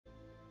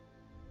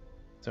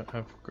Don't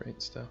have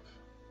great stuff.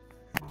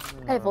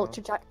 Hey,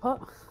 vulture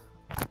jackpot.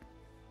 Are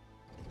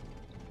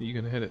you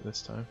gonna hit it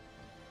this time?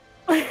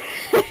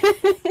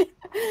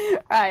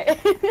 Right.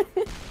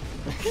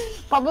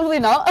 Probably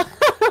not,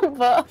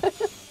 but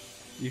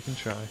You can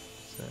try.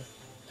 So.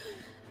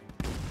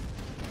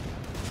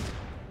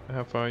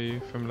 How far are you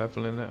from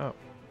leveling it up?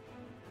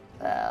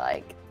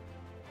 like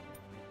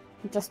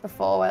just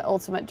before where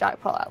ultimate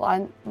jackpot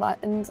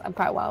lands, I'm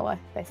quite well away,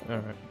 basically.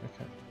 Alright,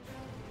 okay.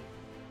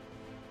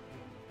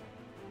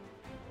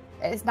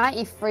 It's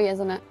 93,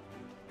 isn't it?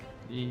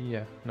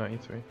 Yeah,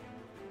 93.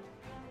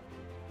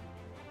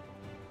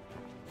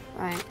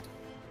 Right. So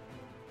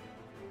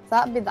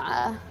that'd be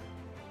there.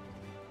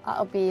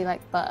 That'll be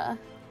like there.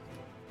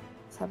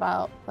 So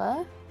about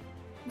there.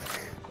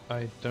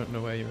 I don't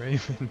know where you're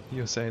aiming.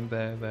 You're saying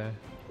there.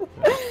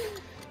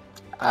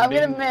 I'm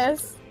gonna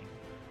miss.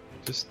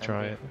 Just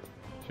try it.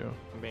 Sure.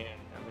 I'm being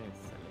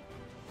silly.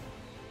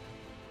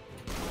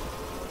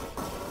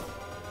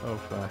 Oh,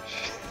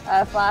 flash.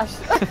 Flash.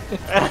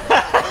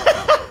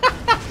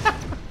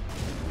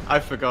 I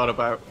forgot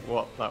about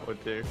what that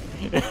would do.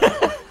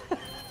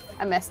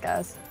 I missed,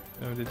 guys.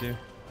 Oh, did you?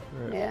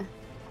 Right. Yeah.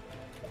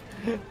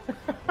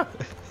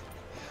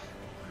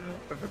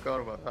 I forgot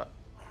about that.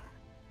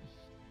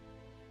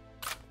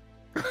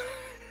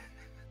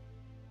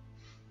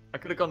 I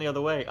could have gone the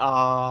other way.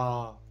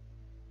 Ah.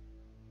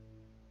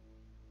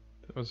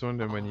 I was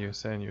wondering when you were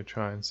saying you were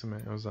trying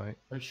something. I was like,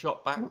 I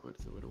shot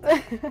backwards. It would have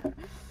worked.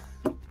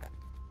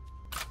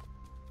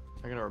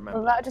 I'm gonna remember.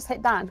 Will that just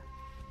hit Dan?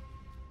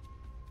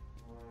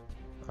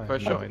 I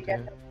First have no shot.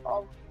 idea.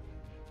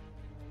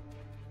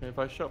 If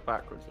I shot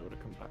backwards, it would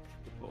have come back to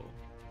the ball.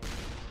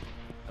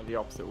 And the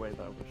opposite way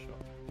that I was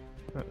shot.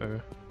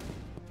 Uh-oh.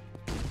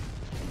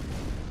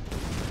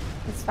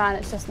 It's fine,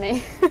 it's just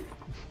me.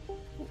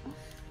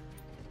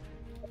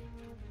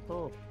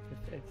 Oh, it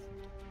is.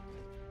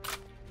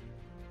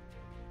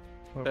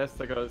 Well, First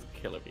I got his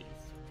killer bees.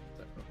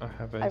 I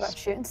have I a got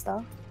shooting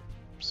star.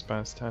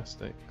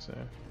 spastastic, so...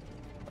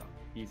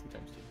 Easy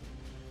times two.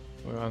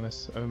 Well,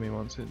 unless Omi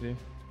wants it, do you?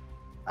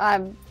 I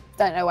don't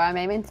know where I'm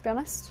aiming, to be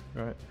honest.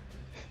 Right.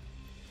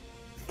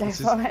 Go This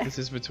for it.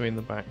 is between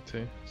the back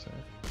two, so...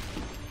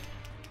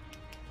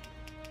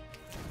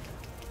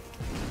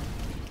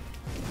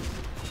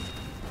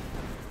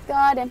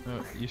 Got him.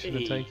 Oh, you should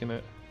have taken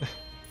it.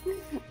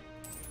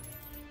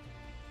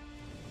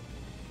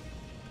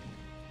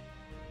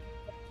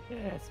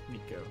 Yes,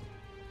 Miko.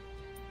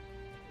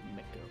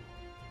 Miko.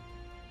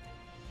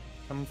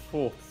 Come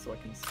forth so I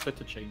can split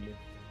a chain you.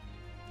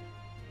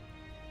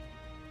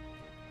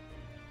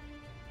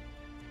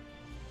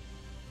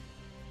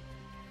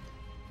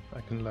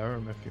 I can lower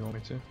him if you want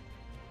me to.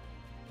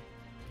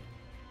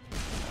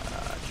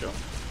 Sure.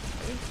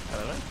 Maybe? I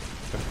don't know.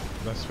 But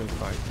that's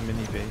with like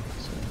mini V,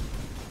 so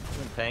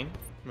I'm in pain.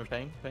 I'm in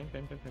pain. Pain.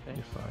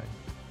 you're fine.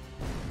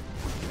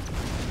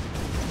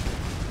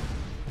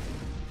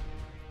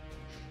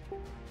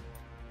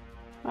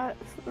 What?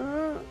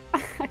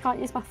 I can't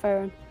use my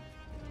phone.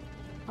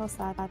 How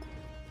sad. Your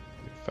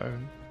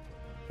phone.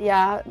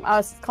 Yeah, I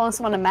was calling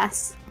someone a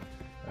mess.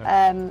 Oh.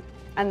 And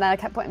then I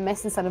kept putting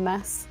miss instead of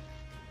mess.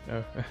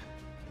 Oh.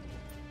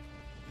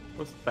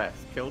 What's best?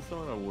 Kill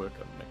someone or work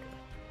on Miko?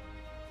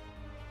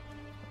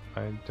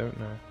 I don't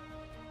know.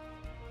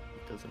 He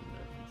doesn't know.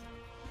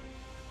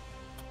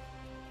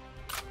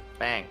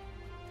 Bang.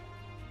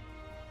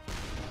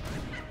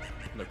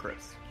 No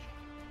Chris.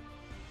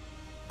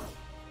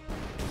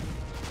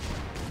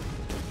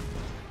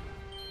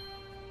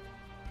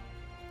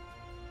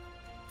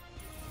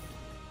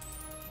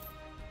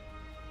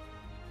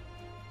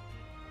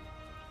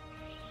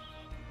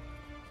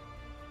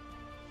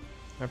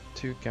 I have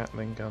 2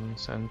 Gatling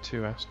guns and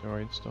 2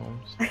 asteroid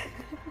storms.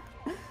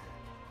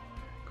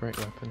 Great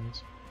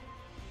weapons.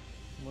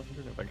 I'm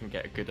wondering if I can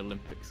get a good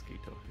Olympic ski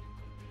trophy.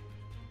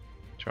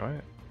 Try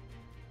it.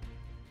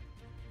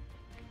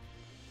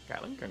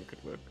 Gatling gun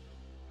could work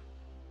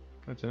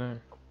I don't know.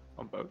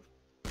 on both.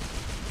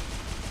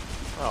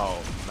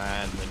 Oh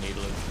man, the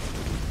needle is.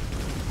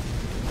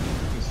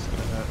 This is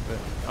gonna hurt a bit.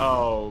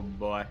 Oh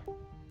boy.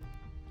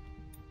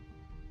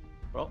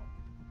 Well,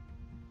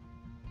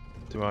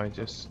 Do I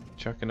just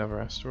chuck another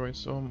asteroid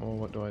storm, or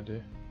what do I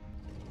do?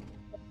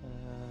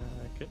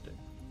 I could do.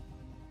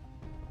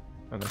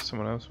 Unless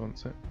someone else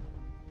wants it.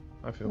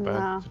 I feel No.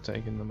 bad for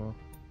taking them all.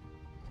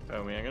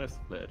 Oh, I'm gonna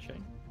split a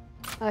chain.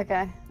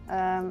 Okay.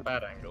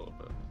 Bad angle,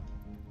 but I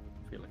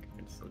feel like I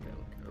can still get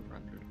like over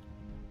 100.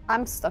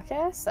 I'm stuck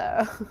here,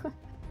 so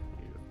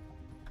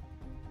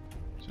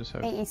Just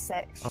hope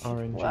 86 should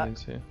RNG work.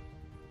 is here.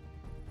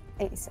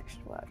 86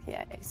 should work.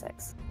 Yeah,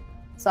 86.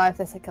 Sorry if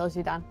this kills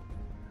you, Dan.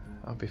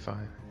 I'll be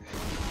fine.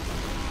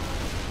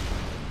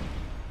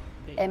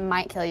 It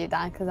might kill you,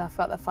 Dan, because I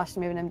forgot the flash is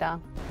moving him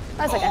down.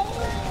 That's okay.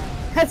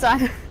 That's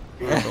fine.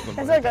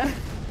 It's all good.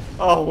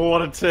 Oh,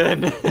 what a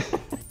turn!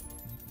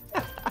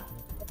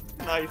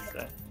 Nice.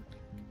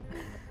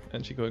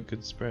 And she got a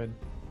good spread.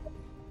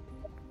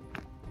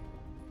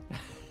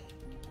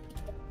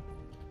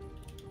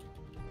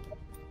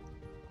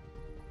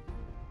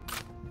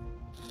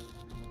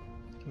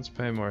 Let's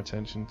pay more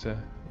attention to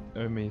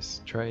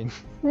Omi's train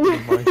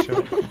in my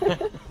shot.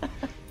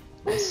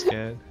 I'm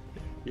scared.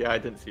 Yeah, I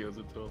didn't see yours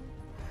at all.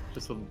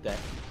 Just saw them dead.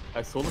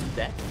 I saw them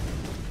dead?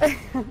 Did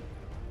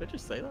I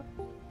just say that?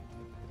 I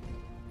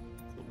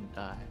saw them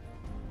die.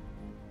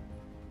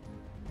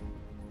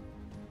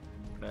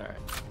 Alright.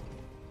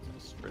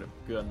 Just straight up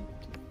gun.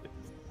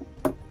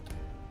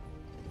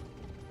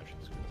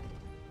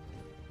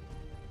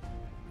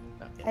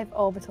 I have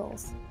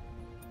orbitals.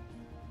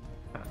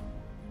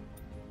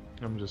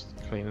 I'm just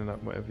cleaning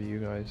up whatever you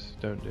guys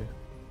don't do.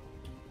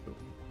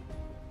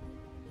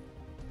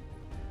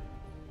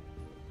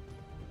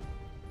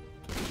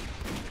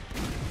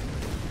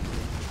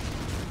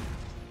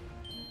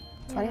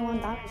 21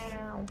 damage.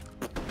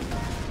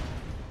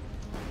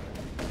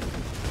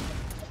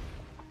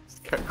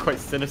 It's quite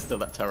sinister,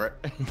 that turret.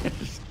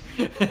 Just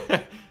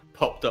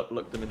popped up,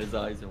 looked him in his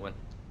eyes, and went,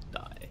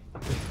 die.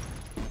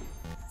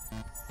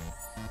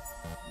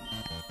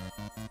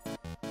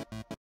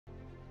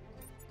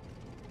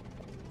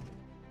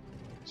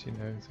 She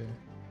knows, yeah.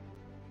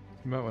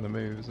 You might want to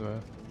move as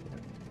well.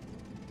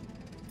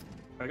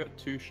 I got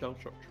 2 Shellshock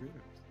trios.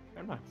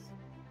 How nice.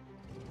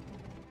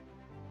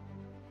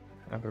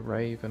 Have a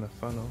rave and a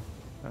funnel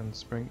and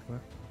sprinkler.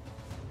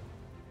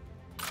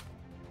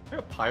 I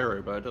got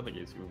Pyro, but I don't think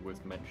it's even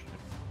worth mentioning.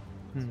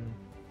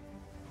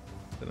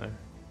 Don't know.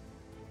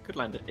 Could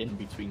land it in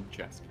between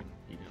chests.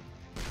 You know.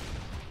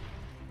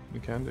 You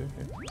can do,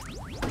 yeah.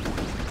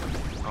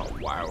 Oh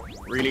wow.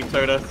 Really,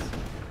 Todas?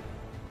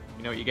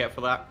 You know what you get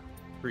for that?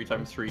 3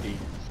 times 3D.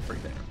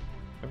 Straight down.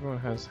 Everyone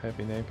has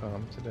heavy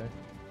napalm today.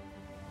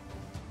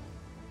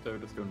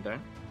 Todas going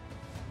down.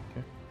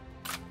 Okay.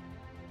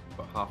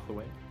 About half the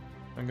way.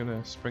 I'm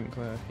gonna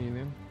sprinkler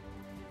helium.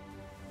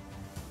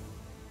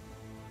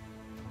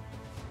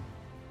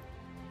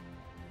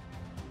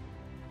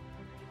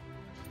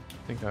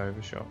 I think I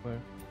overshot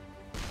though.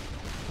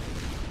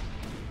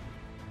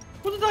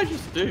 What did I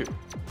just do?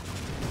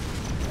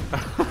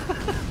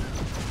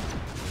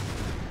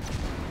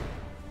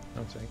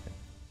 I'll take it.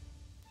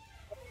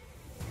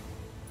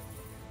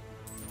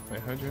 Wait,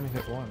 how'd you only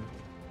hit 1?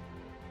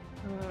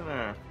 I don't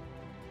know.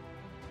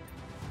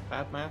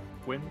 Bad math?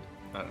 Wind?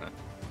 I don't know.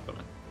 Don't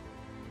know.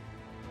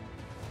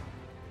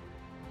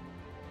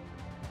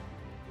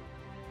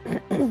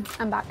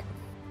 I'm back.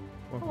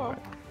 Welcome Hello.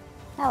 back.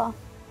 Hello.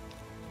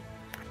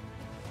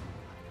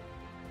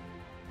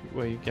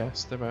 Were you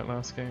guessed about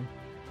last game?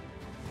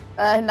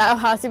 No, I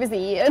was too busy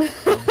eating.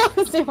 I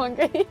was too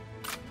hungry.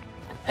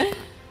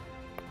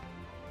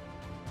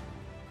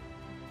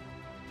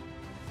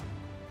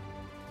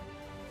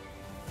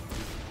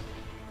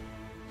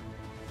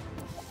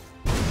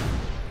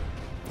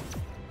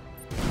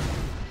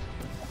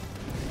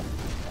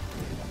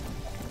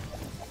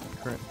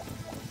 Correct.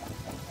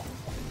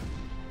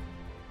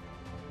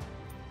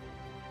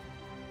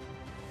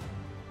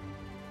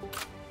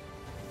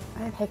 I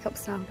have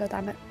hiccups now, god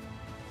damn it.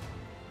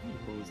 You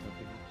always have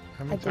it.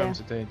 How many I do. times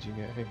a day do you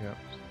get hiccups?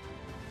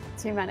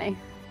 Too many.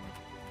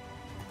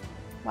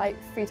 Like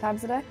 3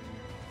 times a day.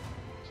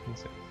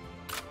 Jesus.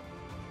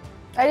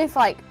 Only for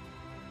like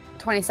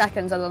 20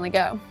 seconds and then they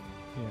go.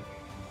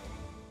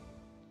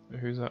 Yeah.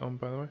 Who's that on,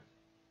 by the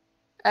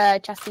way?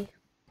 Chesty.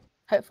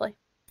 Hopefully.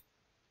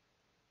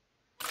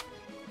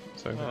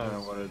 So I don't know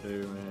what to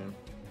do, man.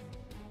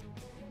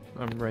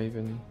 I'm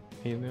Raven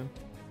Helium.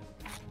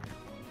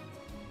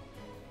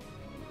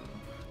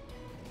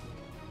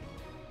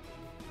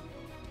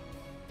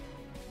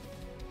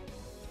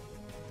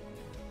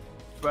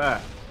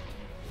 Where?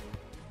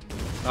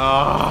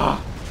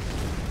 Ah!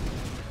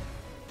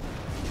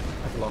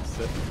 I've lost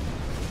it.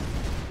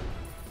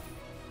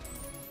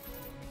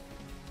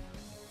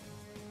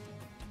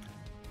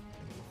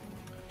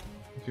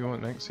 If you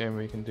want next game,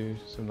 we can do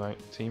some like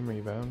team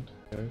rebound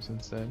goes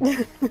instead.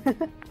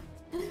 Can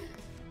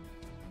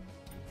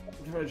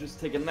I just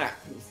take a nap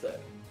instead?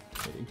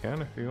 Yeah, you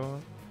can if you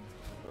want.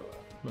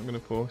 I'm not gonna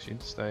force you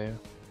to stay here.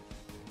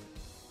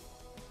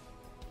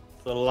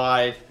 It's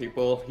alive,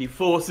 people. He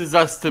forces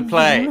us to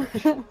play.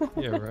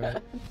 Yeah,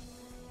 right.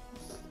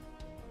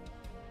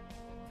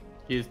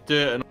 He is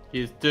dirt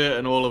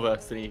and all of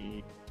us, and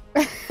he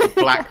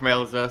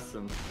blackmails us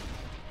and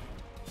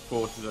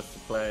forces us to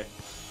play.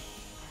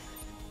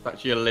 It's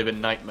actually a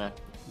living nightmare.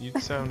 You'd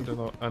sound a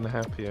lot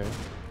unhappier.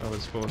 I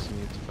was forcing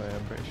you to play,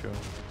 I'm pretty sure.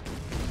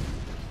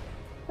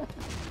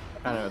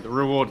 I know, the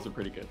rewards are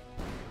pretty good.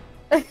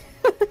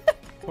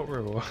 What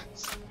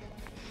rewards?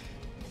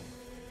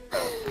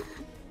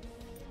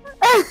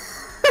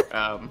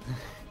 God,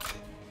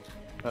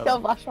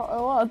 that's what I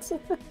want.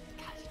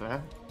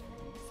 Yeah,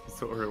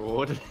 sort of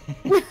reward.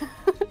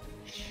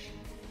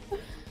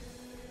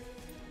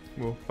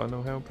 Will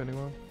funnel help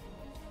anyone?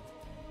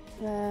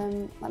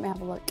 Let me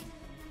have a look.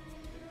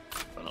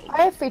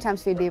 I have 3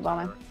 times 3D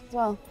bombing as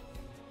well.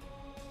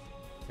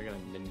 They're gonna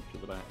ninja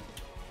the back.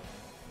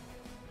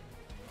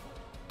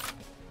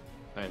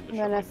 I'm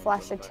gonna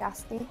flash a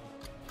chastity.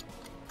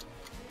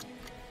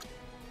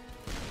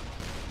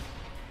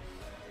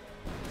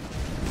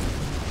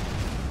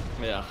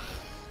 Yeah.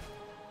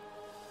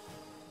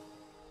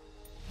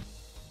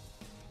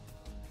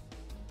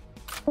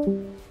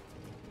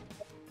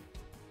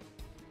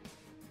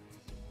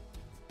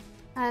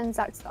 And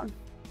Zach's gone.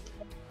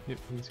 Yep,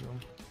 he's gone.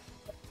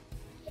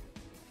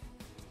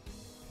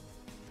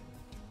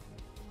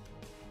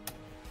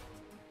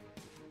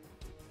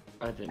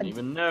 I didn't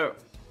even know.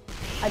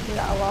 I do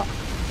that a lot.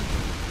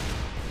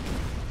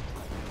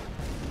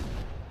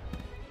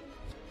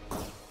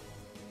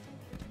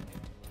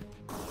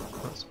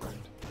 That's great.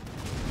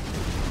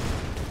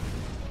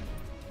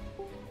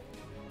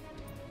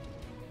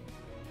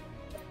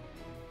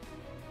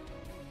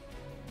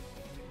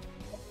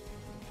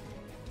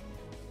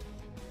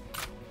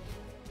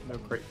 No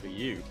crate for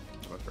you,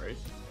 I'm afraid.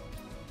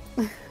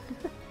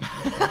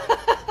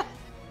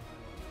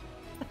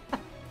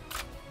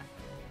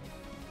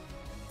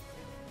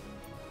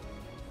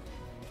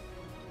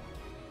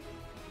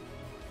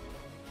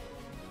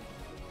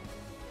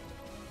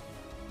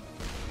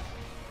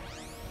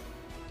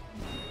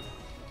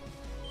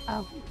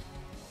 Oh.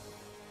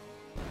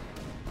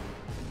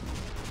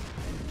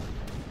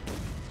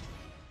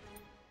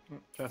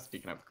 Just you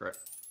can have a crit.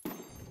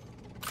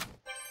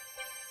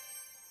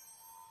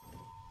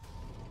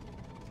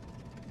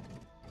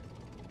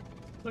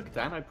 Look,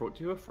 Dan, I brought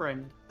you a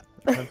friend.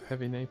 I have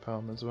heavy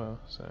napalm as well,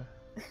 so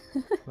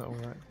that'll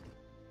work.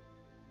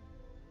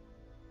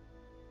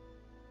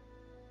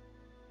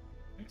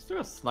 Next to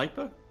a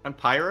sniper and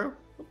pyro?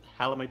 What the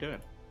hell am I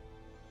doing?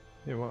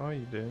 Yeah, what are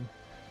you doing?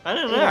 I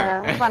don't know.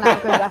 Yeah, I've run out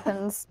of good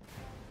weapons.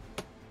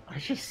 I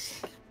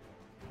just.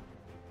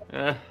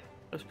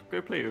 Let's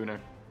go play Uno.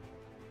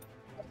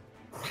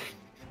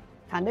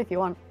 Can do if you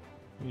want.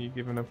 Are you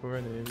giving up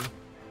already, have you?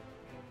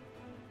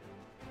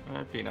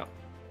 I've been up.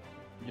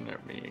 You know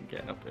me and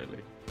getting up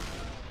early.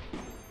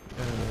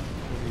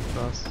 Really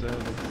fast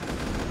early.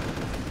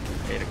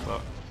 8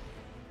 o'clock.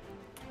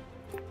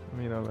 I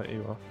mean, I'll let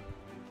you off.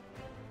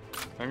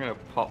 I'm gonna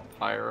pop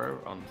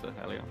pyro onto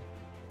Helion.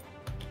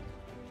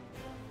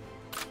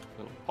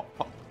 Little pop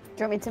pop.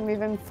 Do you want me to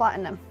move and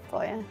flatten them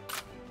for you?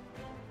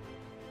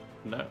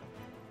 No.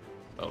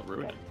 I'll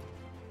ruin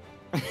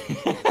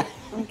it.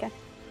 Okay.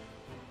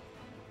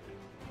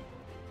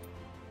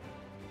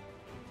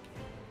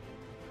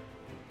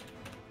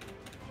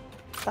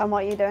 Sam,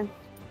 what are you doing?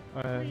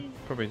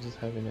 Probably just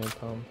heavy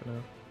napalm for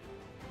now.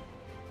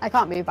 I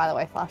can't move, by the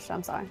way, Flash.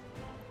 I'm sorry.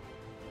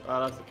 Oh,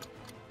 that's okay.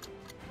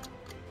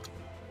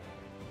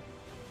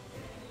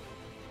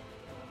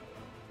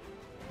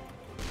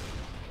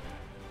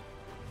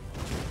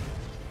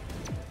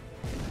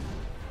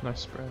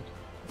 Nice spread.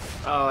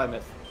 Oh, I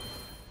missed.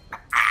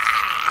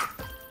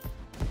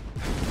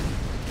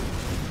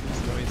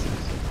 These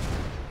noises.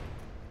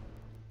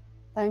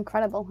 They're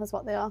incredible, is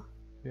what they are.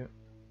 Yeah.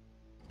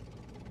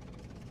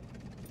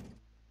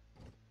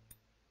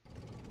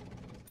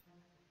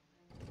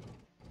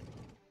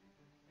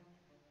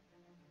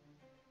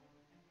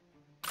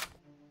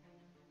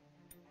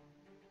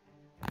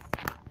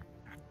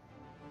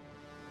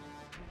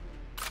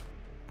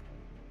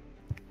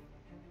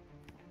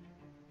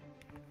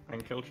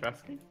 And kill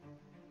Chesky?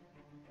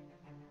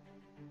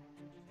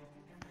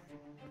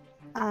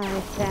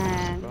 I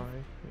can. Bye.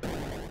 Yeah.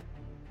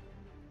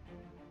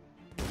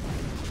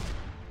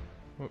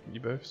 Oh, you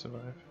both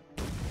survive.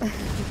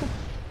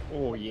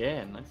 Oh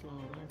yeah, nice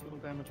little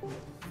damage.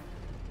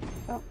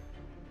 Oh.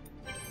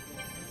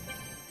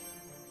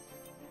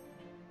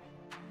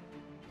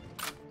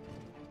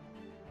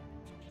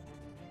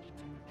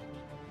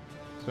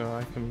 So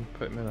I can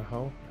put him in a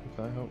hole, if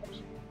that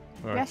helps.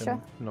 Or Yeah, I can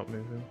sure. not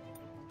move him.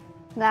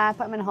 Nah, I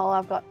put them in a hole.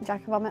 I've got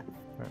Jack Vomit.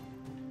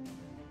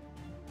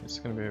 It's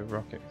going to be a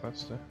rocket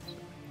cluster. So.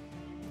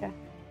 Okay.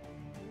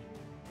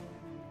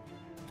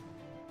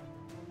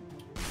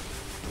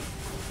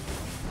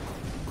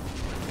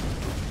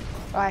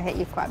 Oh, I hate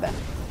you quite a bit.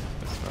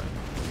 That's fine.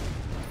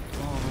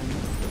 Oh,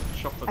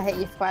 chocolate. I hate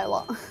you quite a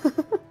lot.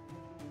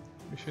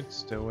 We should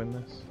still win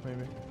this,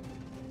 maybe.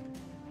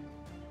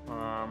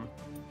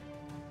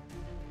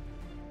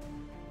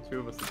 Two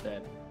of us are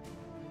dead.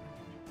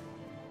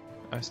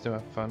 I still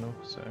have funnel,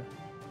 so.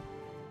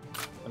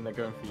 And they're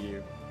going for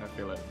you. I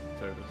feel like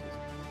Todas is.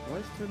 Why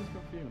is Todas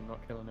going for you and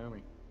not killing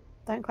Naomi?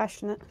 Don't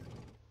question it.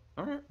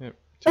 Alright. Yep,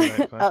 too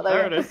late, Flash. Oh,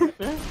 There it we is. go.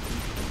 Yeah.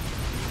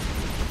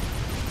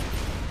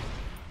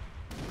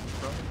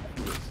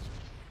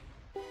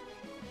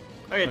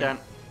 Okay, Dan.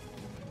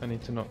 I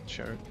need to not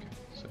choke,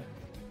 so.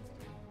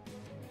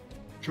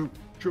 Shoot,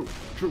 shoot,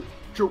 shoot,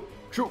 shoot,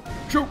 shoot,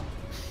 shoot!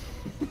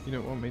 You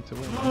don't want me to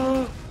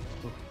win.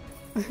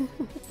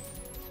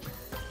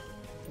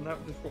 No,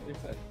 just what we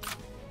said.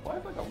 Why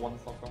have I got one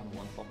sock on and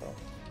one sock off?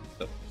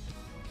 So,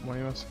 Why are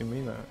you asking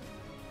me that?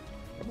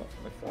 I'm not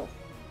myself.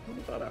 When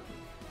did that happen?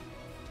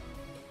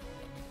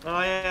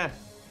 Oh yeah.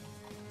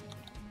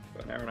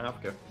 About an hour and a half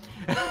ago.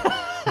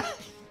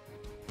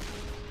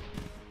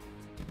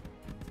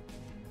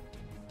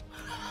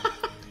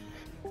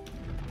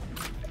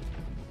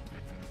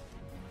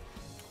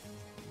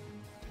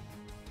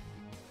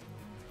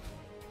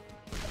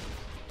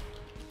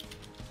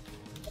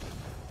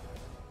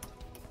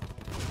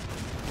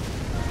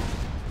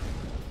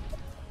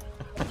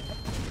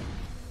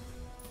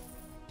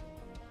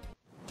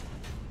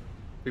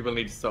 People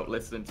need to stop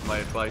listening to my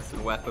advice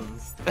and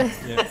weapons.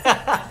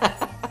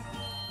 Yeah.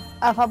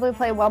 I'll probably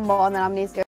play one more and then I'm need to go